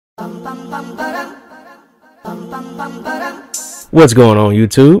What's going on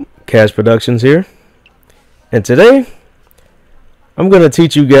YouTube? Cash Productions here, and today I'm going to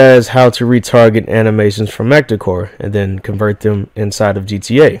teach you guys how to retarget animations from ActorCore and then convert them inside of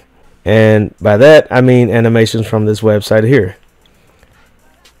GTA. And by that I mean animations from this website here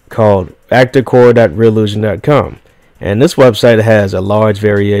called ActorCore.Reallusion.com. And this website has a large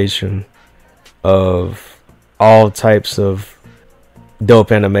variation of all types of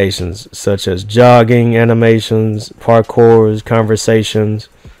dope animations, such as jogging animations, parkours, conversations,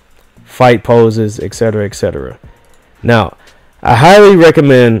 fight poses, etc., etc. Now, I highly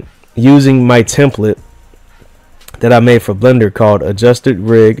recommend using my template that I made for Blender called Adjusted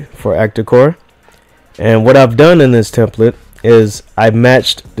Rig for ActorCore. And what I've done in this template is I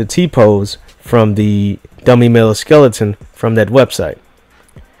matched the T-pose from the dummy male skeleton from that website.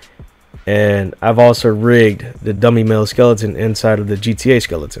 And I've also rigged the dummy male skeleton inside of the GTA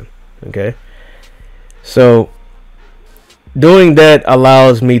skeleton. Okay, so doing that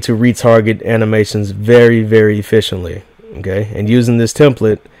allows me to retarget animations very, very efficiently. Okay, and using this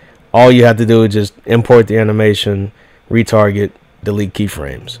template, all you have to do is just import the animation, retarget, delete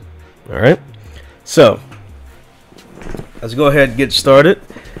keyframes. All right, so let's go ahead and get started.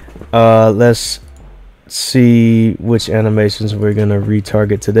 Let's see which animations we're gonna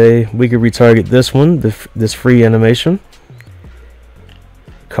retarget today. We could retarget this one, this free animation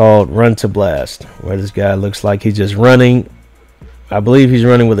called Run to Blast, where this guy looks like he's just running. I believe he's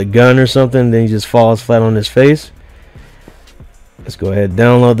running with a gun or something, then he just falls flat on his face. Let's go ahead and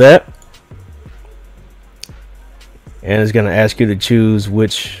download that, and it's gonna ask you to choose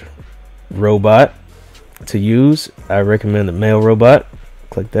which robot to use. I recommend the male robot.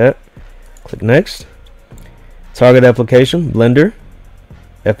 Click that, click next. Target application, Blender,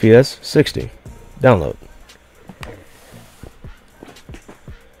 FPS 60. Download.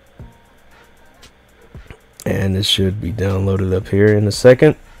 And this should be downloaded up here in a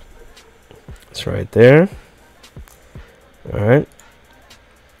second. It's right there. Alright.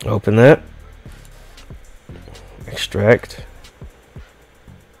 Open that. Extract.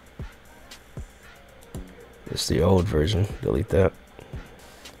 It's the old version. Delete that.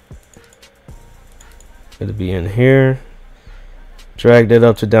 It'll be in here. Drag that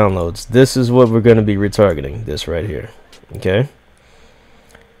up to downloads. This is what we're going to be retargeting, this right here. Okay,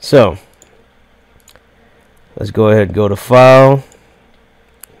 so let's go ahead and go to File,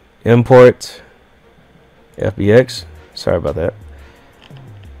 Import, FBX. Sorry about that.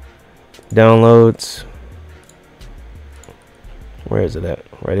 Downloads. Where is it at?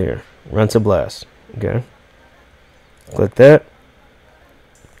 Right here. Run to Blast. Okay, click that.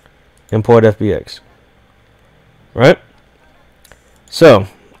 Import FBX. Right, so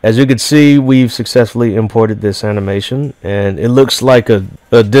as you can see, we've successfully imported this animation, and it looks like a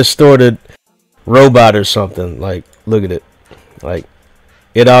distorted robot or something. Like, look at it. Like,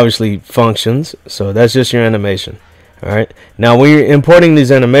 it obviously functions. So that's just your animation. All right, now when you're importing these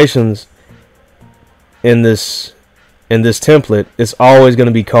animations in this template, it's always going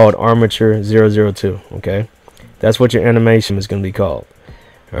to be called Armature 002. Okay, that's what your animation is going to be called.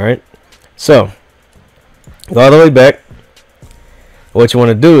 All right, so go all the way back. What you want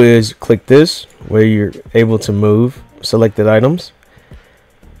to do is click this where you're able to move selected items,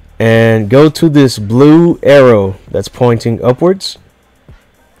 and go to this blue arrow that's pointing upwards.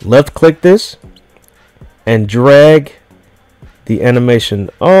 Left click this and drag the animation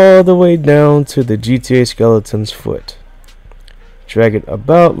all the way down to the GTA skeleton's foot. Drag it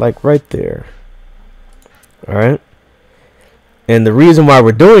about like right there. Alright, and the reason why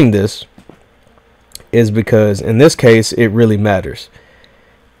we're doing this is because in this case it really matters,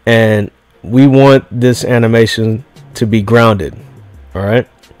 and we want this animation to be grounded. All right,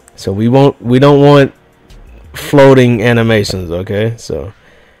 so we don't want floating animations. Okay, so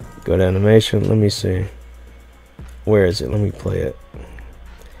go to animation. Let me see, where is it? Let me play it.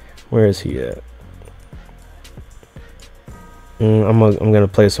 Where is he at? I'm gonna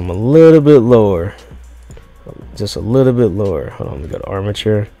place him a little bit lower, just a little bit lower. Hold on, let me go to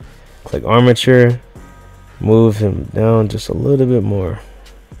Armature, click Armature. Move him down just a little bit more.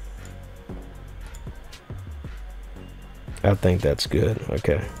 I think that's good.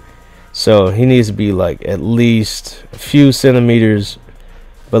 Okay, so he needs to be like at least a few centimeters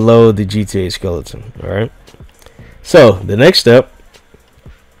below the GTA skeleton. All right, so the next step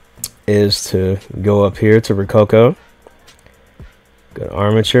is to go up here to Rococo, go to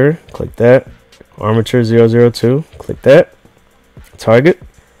Armature, click that, Armature 002, click that, Target,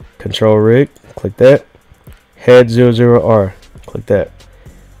 Control Rig, click that, Head 00R, click that,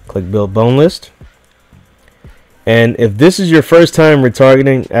 click Build Bone List, And if this is your first time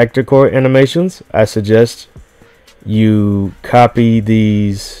retargeting ActorCore animations, I suggest you copy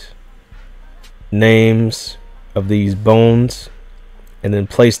these names of these bones and then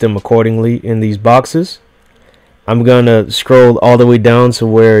place them accordingly in these boxes. I'm gonna scroll all the way down to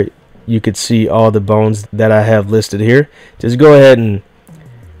where you could see all the bones that I have listed here. Just go ahead and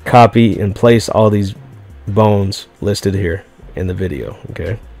copy and place all these bones listed here in the video.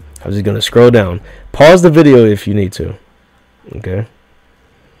 Okay, I'm just gonna scroll down. Pause the video if you need to. Okay,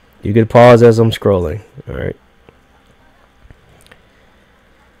 you can pause as I'm scrolling. All right.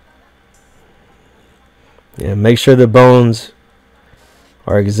 Yeah, make sure the bones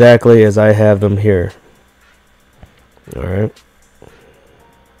are exactly as I have them here. All right.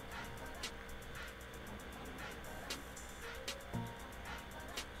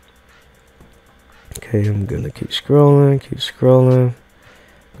 Okay, I'm gonna keep scrolling, I'm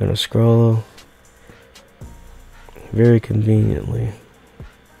gonna scroll very conveniently.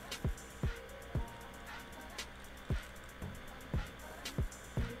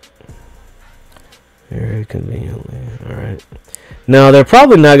 Very conveniently. All right. Now they're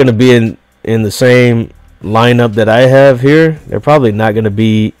probably not gonna be in the same lineup that I have here. They're probably not gonna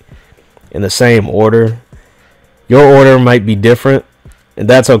be in the same order. Your order might be different. And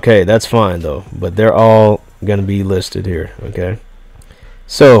that's okay, that's fine though, but they're all gonna be listed here. Okay,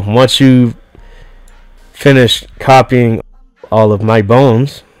 so once you finish copying all of my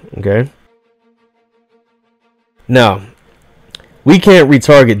bones, okay, now we can't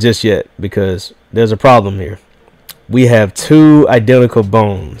retarget just yet because there's a problem here. We have two identical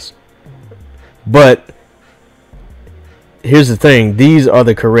bones, but here's the thing, these are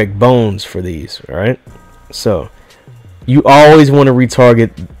the correct bones for these. All right, so you always want to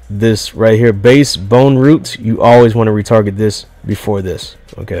retarget this right here, base bone roots. You always want to retarget this before this.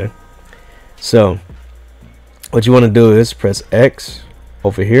 Okay, so what you want to do is press X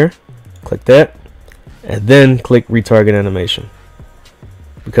over here, click that, and then click retarget animation,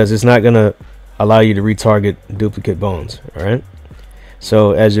 because it's not gonna allow you to retarget duplicate bones. All right,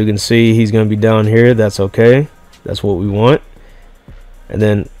 so as you can see, he's gonna be down here. That's okay, that's what we want. And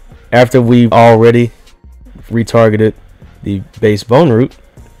then after we've already retargeted the base bone root,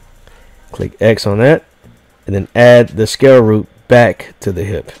 click X on that, and then add the scale root back to the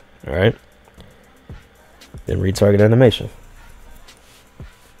hip. All right, then retarget animation,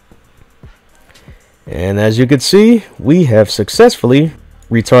 and as you can see, we have successfully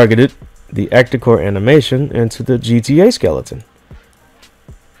retargeted the ActorCore animation into the GTA skeleton.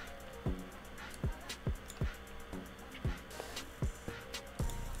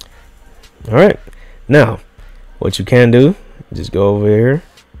 All right, now what you can do, just go over here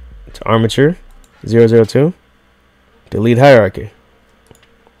to armature 002, delete hierarchy,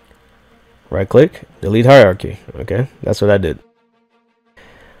 right click, delete hierarchy. Okay, that's what I did.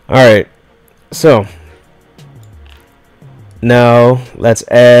 All right, so now let's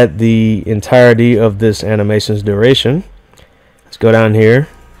add the entirety of this animation's duration. Let's go down here,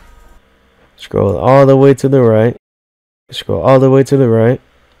 scroll all the way to the right, scroll all the way to the right.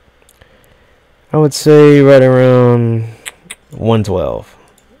 I would say right around 112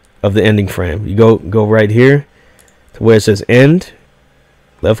 of the ending frame. You go right here to where it says end,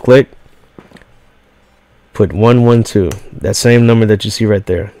 left click, put 112, that same number that you see right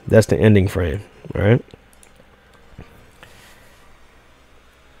there. That's the ending frame. All right,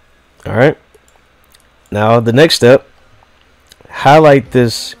 all right, now the next step, highlight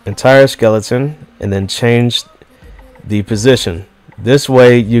this entire skeleton and then change the position. This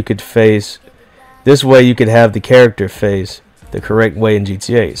way you could have the character face the correct way in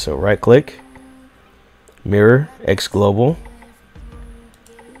GTA. So right click, mirror X global,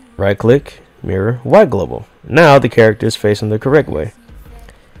 right click, mirror Y global. Now the character is facing the correct way.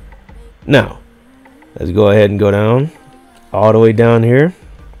 Now let's go ahead and go down all the way down here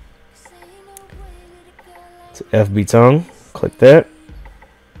to FB tongue, click that,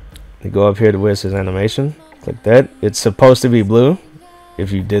 and go up here to where it says animation, click that. It's supposed to be blue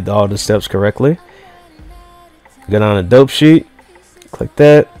if you did all the steps correctly. Go down to dope sheet, click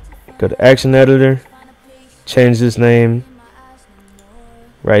that, go to action editor, change this name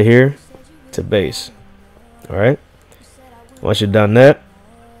right here to base. All right, once you've done that,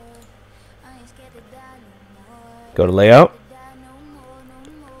 go to layout,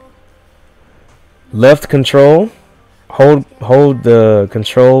 left control, hold the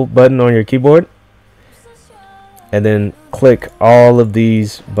control button on your keyboard, and then click all of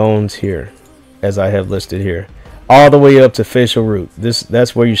these bones here as I have listed here, all the way up to facial root.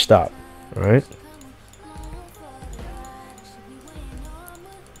 That's where you stop. All right,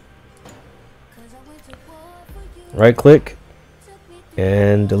 right click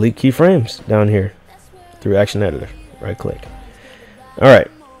and delete keyframes down here through Action Editor. Right click. Alright.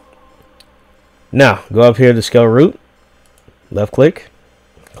 Now go up here to scale root, left click,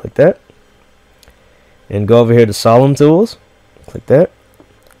 click that, and go over here to Solemn Tools, click that.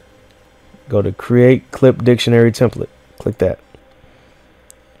 Go to Create Clip Dictionary Template, click that.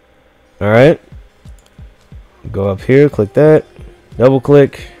 Alright. Go up here, click that, double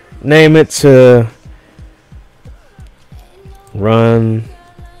click, name it to Run,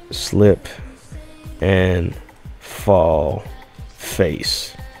 Slip, and Fall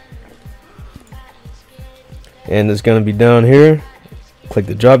Face. And it's going to be down here. Click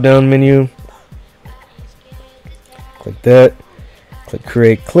the drop down menu, click that, click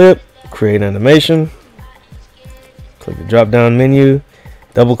Create Clip, Create Animation, click the drop down menu,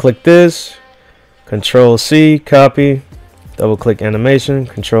 double click this, Control C, copy, double click Animation,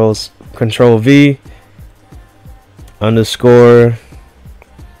 Control V, underscore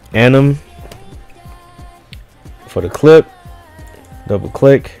anim for the clip, double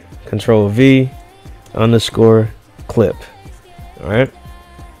click, Control V, underscore clip. Alright,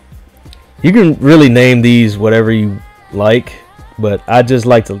 you can really name these whatever you like, but I just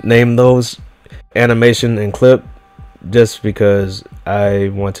like to name those animation and clip just because I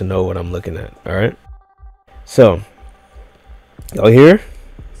want to know what I'm looking at. Alright, so go here,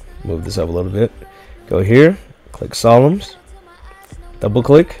 move this up a little bit, go here, click Solemns, double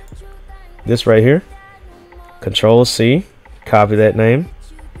click this right here, Control C, copy that name,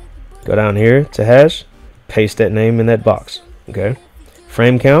 go down here to hash, paste that name in that box. Okay,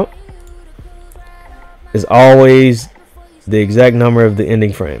 frame count is always the exact number of the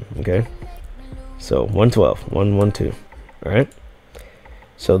ending frame. Okay, so 112, 112. All right,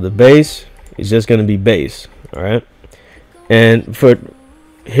 so the base is just going to be base. All right, and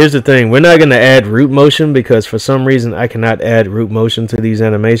here's the thing, we're not going to add root motion because for some reason I cannot add root motion to these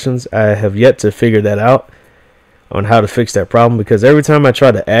animations. I have yet to figure that out on how to fix that problem, because every time I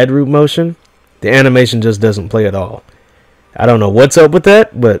try to add root motion, the animation just doesn't play at all. I don't know what's up with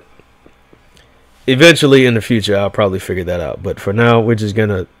that, but eventually in the future I'll probably figure that out. But for now, we're just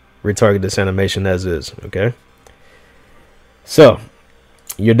gonna retarget this animation as is. Okay, so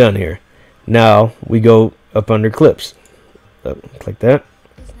you're done here. Now we go up under clips, click that,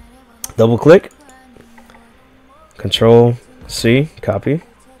 double click, Control C, copy,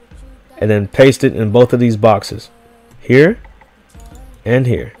 and then paste it in both of these boxes, here and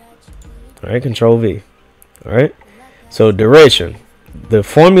here. All right, Control V. All right, so duration, the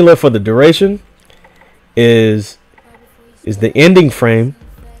formula for the duration is the ending frame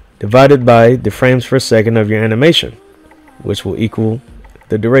divided by the frames per second of your animation, which will equal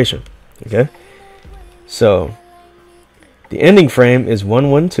the duration. Okay, so the ending frame is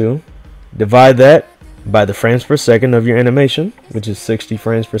 112. Divide that by the frames per second of your animation, which is 60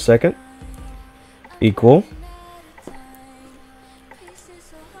 frames per second, equal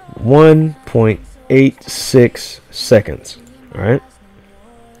 1.86 seconds. All right,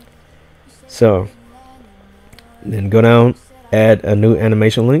 so then go down, add a new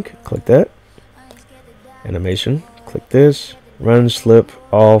animation link, click that, animation, click this, run, slip,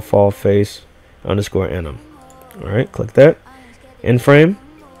 all, fall, face, underscore anim. All right, click that, end frame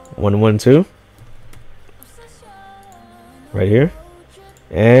 112 right here,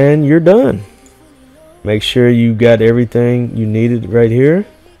 and you're done. Make sure you got everything you needed right here.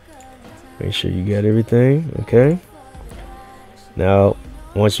 Make sure you got everything. Okay, now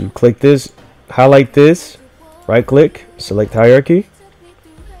once you click this, highlight this, right click, select hierarchy,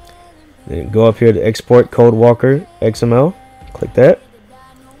 then go up here to export code walker XML, click that,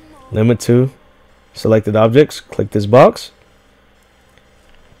 limit to selected objects, click this box,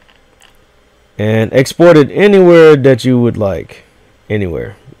 and export it anywhere that you would like.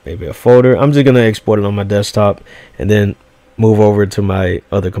 Anywhere, maybe a folder. I'm just gonna export it on my desktop and then move over to my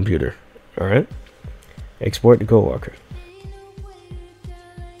other computer. All right, export to code walker.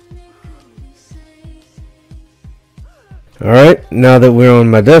 All right, now that we're on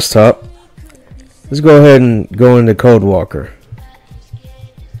my desktop, let's go ahead and go into Code Walker.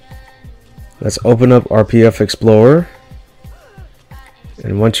 Let's open up RPF Explorer,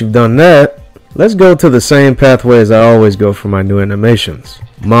 and once you've done that, let's go to the same pathway as I always go for my new animations: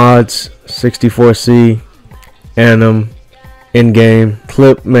 mods, 64C, anim, in-game,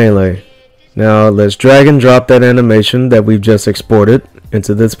 clip, melee. Now let's drag and drop that animation that we've just exported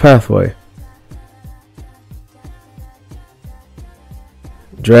into this pathway.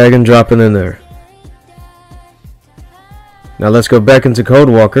 Drag and drop it in there. Now let's go back into Code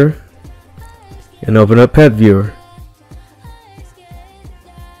Walker and open up Pet Viewer.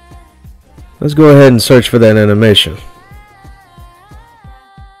 Let's go ahead and search for that animation.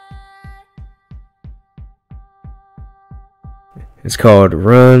 It's called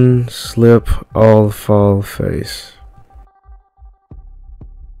Run, Slip, All Fall Face.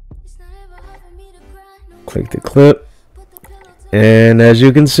 Click the clip. And as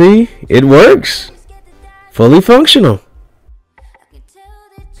you can see, it works. Fully functional.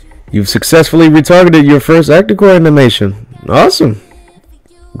 You've successfully retargeted your first ActorCore animation. Awesome.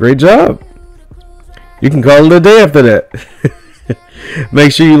 Great job. You can call it a day after that.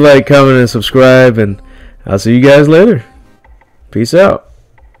 Make sure you like, comment, and subscribe, and I'll see you guys later. Peace out.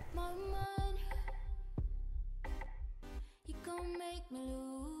 You gon' make me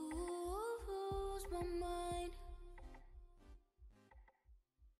lose my mind.